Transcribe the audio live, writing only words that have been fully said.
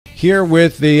here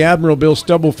with the Admiral Bill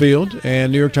Stubblefield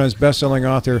and New York Times bestselling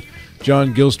author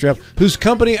John Gilstrap, whose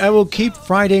company I will keep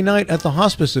Friday night at the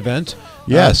hospice event.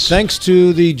 Yes. Thanks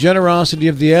to the generosity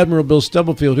of the Admiral Bill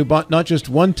Stubblefield, who bought not just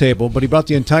one table, but he bought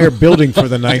the entire building for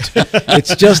the night.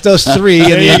 It's just us three in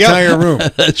the entire room.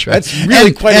 That's right. That's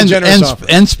really quite a generous offer.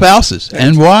 And spouses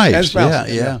and wives. And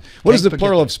spouses. Yeah. What is the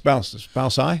plural of spouses?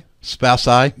 Spouse-I?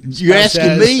 Spouse-I? You're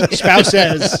asking me?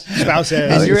 Spouses.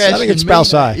 And you're I asking think it's me,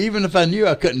 spouse-I. even if I knew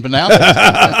I couldn't pronounce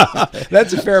it.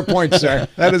 That's a fair point, sir.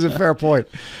 That is a fair point.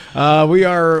 We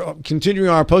are continuing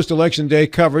our post-election day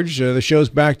coverage. The show's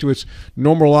back to its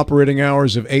normal operating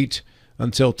hours of 8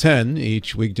 until 10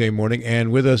 each weekday morning.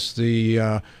 And with us,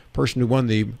 the person who won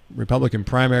the Republican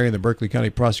primary in the Berkeley County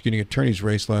prosecuting attorney's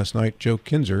race last night, Joe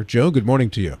Kinser. Joe, good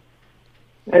morning to you.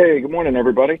 Hey, good morning,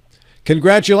 everybody.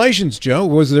 Congratulations, Joe.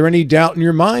 Was there any doubt in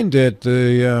your mind at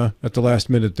the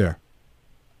last minute there?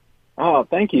 Oh,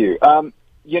 thank you.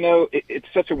 It's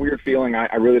such a weird feeling.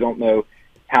 I really don't know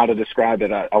how to describe it.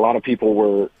 A lot of people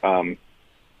were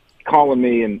calling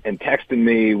me and texting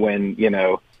me when,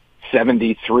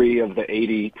 73 of the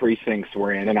 80 precincts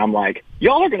were in, and I'm like,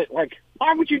 y'all are going to,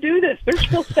 why would you do this? There's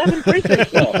still 7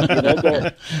 precincts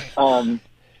left.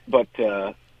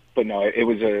 But no, it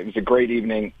was a great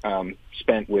evening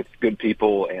spent with good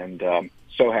people, and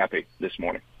so happy this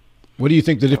morning. What do you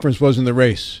think the difference was in the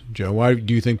race, Joe? Why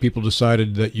do you think people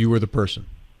decided that you were the person?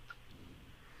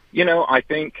 I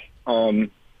think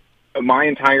my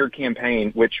entire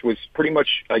campaign, which was pretty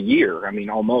much a year,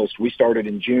 almost. We started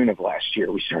in June of last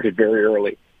year. We started very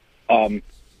early.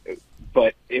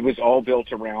 But it was all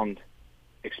built around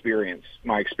experience,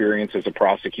 my experience as a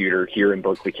prosecutor here in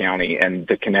Berkeley County, and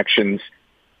the connections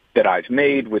that I've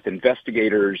made with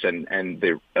investigators and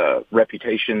the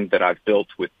reputation that I've built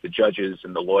with the judges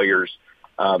and the lawyers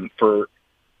for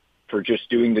just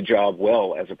doing the job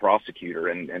well as a prosecutor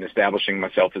and establishing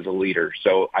myself as a leader.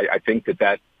 So I think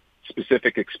that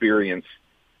specific experience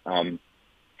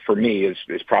for me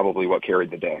is probably what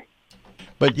carried the day.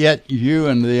 But yet you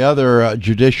and the other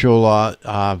judicial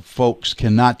folks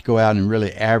cannot go out and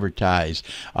really advertise.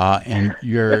 And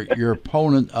your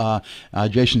opponent,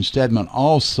 Jason Stedman,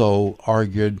 also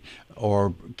argued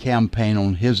or campaigned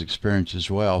on his experience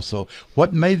as well. So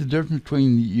what made the difference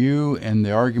between you and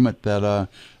the argument that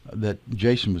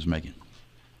Jason was making?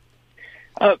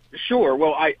 Sure.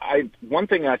 Well, I one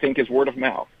thing I think is word of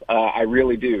mouth. I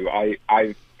really do.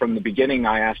 I from the beginning,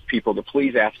 I asked people to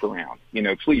please ask around.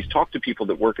 Please talk to people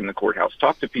that work in the courthouse,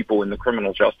 talk to people in the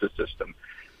criminal justice system,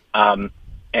 and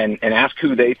ask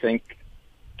who they think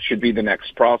should be the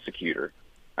next prosecutor.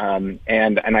 And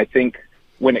I think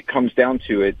when it comes down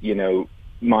to it,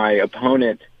 my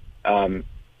opponent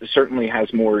certainly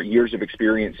has more years of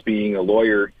experience being a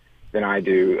lawyer than I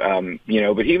do.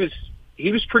 But he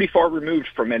was pretty far removed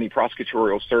from any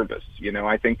prosecutorial service.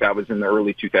 I think that was in the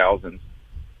early 2000s.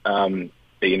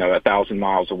 1,000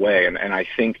 miles away. And I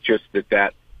think just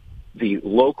that the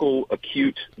local,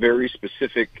 acute, very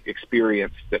specific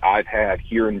experience that I've had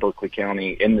here in Berkeley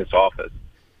County in this office,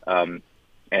 and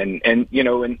in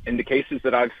the cases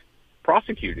that I've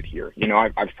prosecuted here,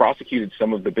 I've prosecuted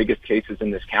some of the biggest cases in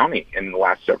this county in the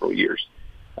last several years.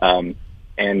 And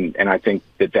I think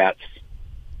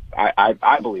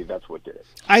I believe that's what did it.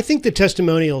 I think the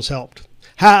testimonials helped.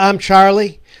 Hi, I'm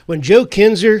Charlie. When Joe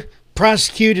Kinser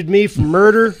prosecuted me for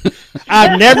murder,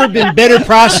 I've never been better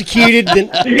prosecuted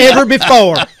than ever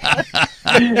before.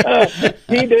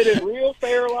 He did it real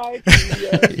fair like.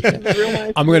 Real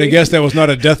nice. I'm going to guess that was not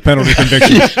a death penalty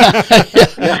conviction.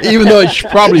 Even though it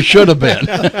probably should have been.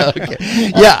 Okay.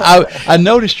 Yeah, I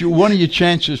noticed one of your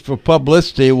chances for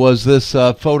publicity was this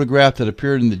photograph that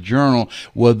appeared in the Journal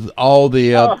with all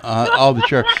the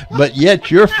chair, but yet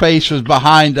your face was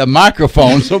behind a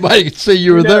microphone, so nobody could see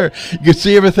you were there. You could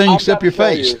see everything except your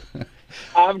face.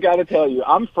 I've got to tell you,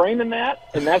 I'm framing that,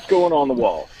 and that's going on the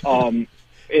wall.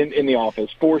 In the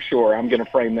office, for sure. I'm going to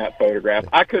frame that photograph.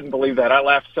 I couldn't believe that. I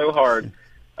laughed so hard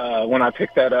when I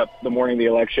picked that up the morning of the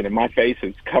election, and my face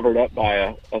is covered up by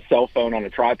a cell phone on a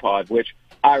tripod, which,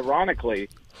 ironically,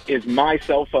 is my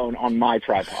cell phone on my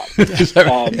tripod.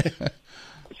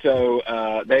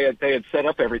 So they had set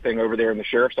up everything over there in the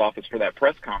sheriff's office for that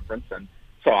press conference, and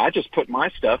so I just put my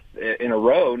stuff in a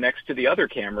row next to the other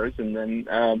cameras, and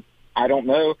then I don't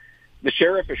know. The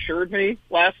sheriff assured me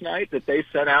last night that they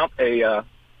sent out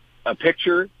a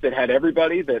picture that had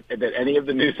everybody that any of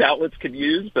the news outlets could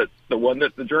use, but the one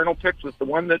that the Journal picked was the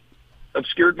one that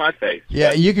obscured my face. Yeah,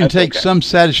 but you can take some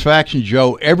satisfaction,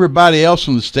 Joe. Everybody else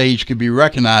on the stage could be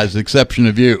recognized, with the exception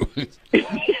of you.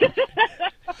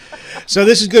 So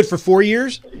this is good for 4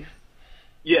 years?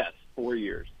 Yes, 4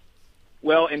 years.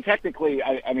 Well, and technically,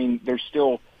 I mean, there's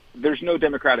no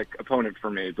Democratic opponent for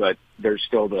me, but there's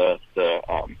still the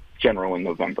general in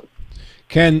November.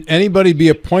 Can anybody be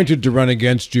appointed to run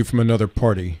against you from another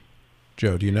party,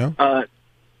 Joe? Do you know?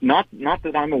 Not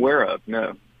that I'm aware of.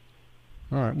 No.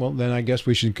 All right. Well, then I guess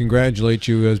we should congratulate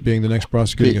you as being the next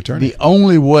prosecuting attorney. The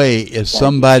only way is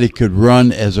somebody could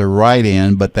run as a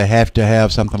write-in, but they have to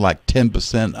have something like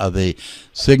 10% of the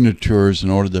signatures in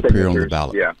order to appear on the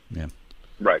ballot. Yeah.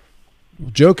 Right.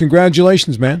 Well, Joe,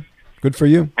 congratulations, man. Good for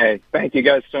you. Hey, thank you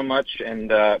guys so much,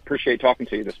 and appreciate talking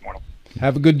to you this morning.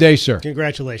 Have a good day, sir.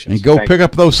 Congratulations. And go pick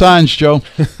up those signs, Joe.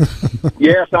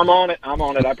 Yes, I'm on it.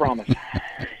 I promise.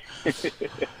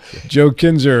 Joe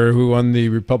Kinser, who won the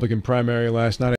Republican primary last night.